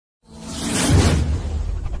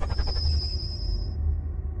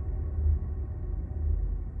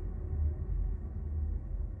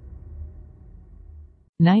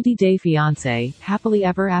90-Day Fiancé, Happily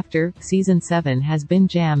Ever After, Season 7 has been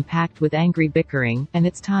jam-packed with angry bickering, and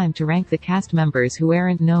it's time to rank the cast members who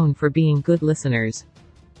aren't known for being good listeners.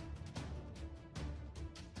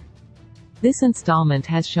 This installment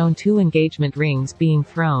has shown 2 engagement rings being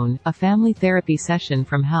thrown, a family therapy session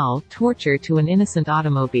from hell, torture to an innocent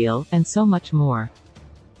automobile, and so much more.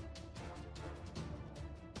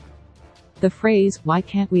 The phrase, "why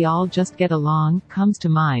can't we all just get along?" comes to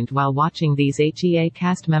mind while watching these HEA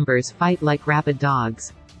cast members fight like rabid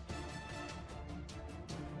dogs.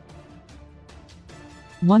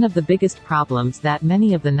 One of the biggest problems that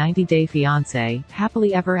many of the 90-Day Fiancé,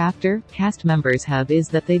 Happily Ever After, cast members have is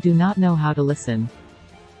that they do not know how to listen.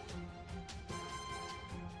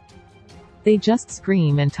 They just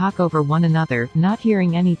scream and talk over one another, not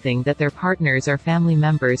hearing anything that their partners or family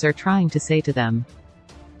members are trying to say to them.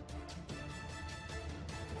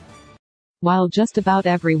 While just about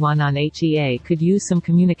everyone on HEA could use some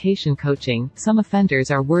communication coaching, some offenders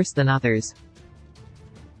are worse than others.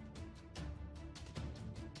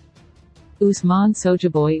 Usman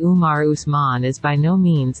Sojaboy Umar Usman is by no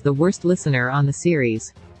means the worst listener on the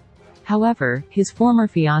series. However, his former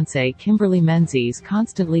fiancée Kimberly Menzies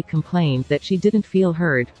constantly complained that she didn't feel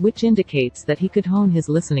heard, which indicates that he could hone his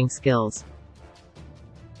listening skills.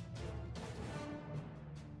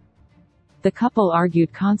 The couple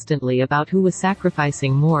argued constantly about who was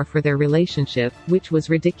sacrificing more for their relationship, which was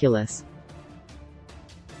ridiculous.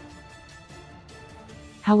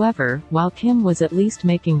 However, while Kim was at least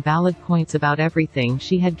making valid points about everything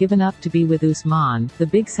she had given up to be with Usman, the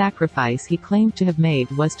big sacrifice he claimed to have made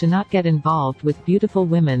was to not get involved with beautiful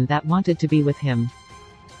women that wanted to be with him.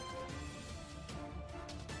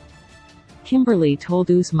 Kimberly told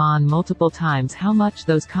Usman multiple times how much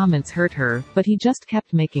those comments hurt her, but he just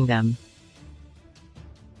kept making them.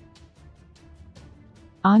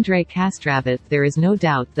 Andre Castravet. There is no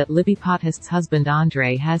doubt that Libby Potthast's husband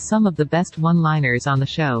Andre has some of the best one-liners on the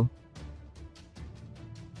show.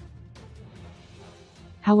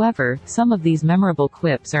 However, some of these memorable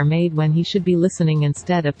quips are made when he should be listening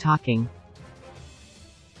instead of talking.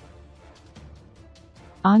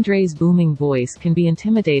 Andre's booming voice can be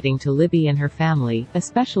intimidating to Libby and her family,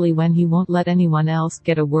 especially when he won't let anyone else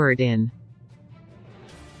get a word in.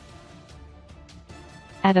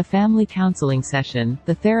 At a family counseling session,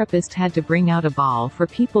 the therapist had to bring out a ball for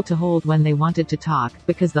people to hold when they wanted to talk,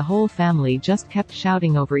 because the whole family just kept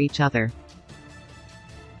shouting over each other.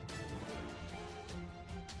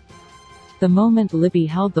 The moment Libby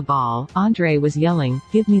held the ball, Andre was yelling,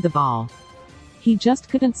 "Give me the ball." He just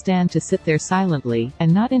couldn't stand to sit there silently,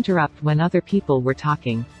 and not interrupt when other people were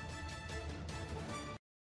talking.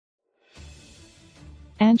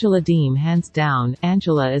 Angela Deem. Hands down,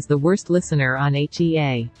 Angela is the worst listener on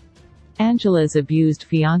HEA. Angela's abused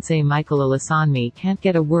fiancé Michael Alasanmi can't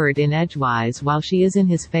get a word in edgewise while she is in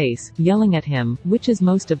his face, yelling at him, which is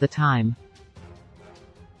most of the time.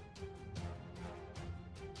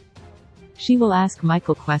 She will ask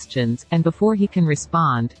Michael questions, and before he can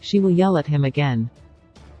respond, she will yell at him again.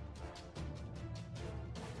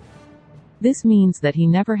 This means that he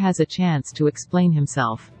never has a chance to explain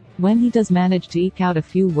himself. When he does manage to eke out a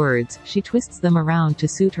few words, she twists them around to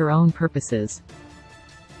suit her own purposes.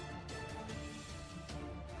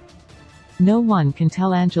 No one can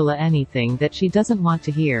tell Angela anything that she doesn't want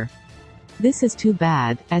to hear. This is too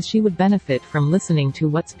bad, as she would benefit from listening to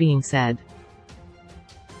what's being said.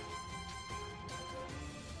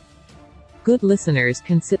 Good listeners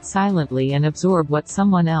can sit silently and absorb what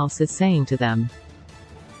someone else is saying to them.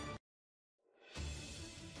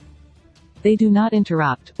 They do not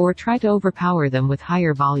interrupt, or try to overpower them with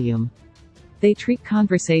higher volume. They treat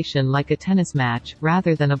conversation like a tennis match,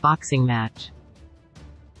 rather than a boxing match.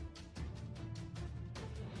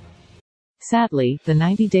 Sadly, the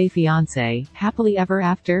 90-Day Fiancé, Happily Ever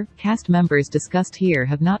After, cast members discussed here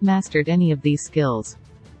have not mastered any of these skills.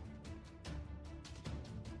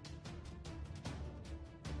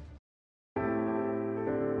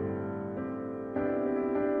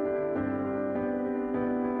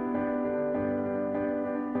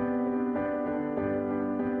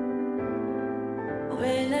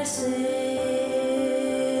 When I say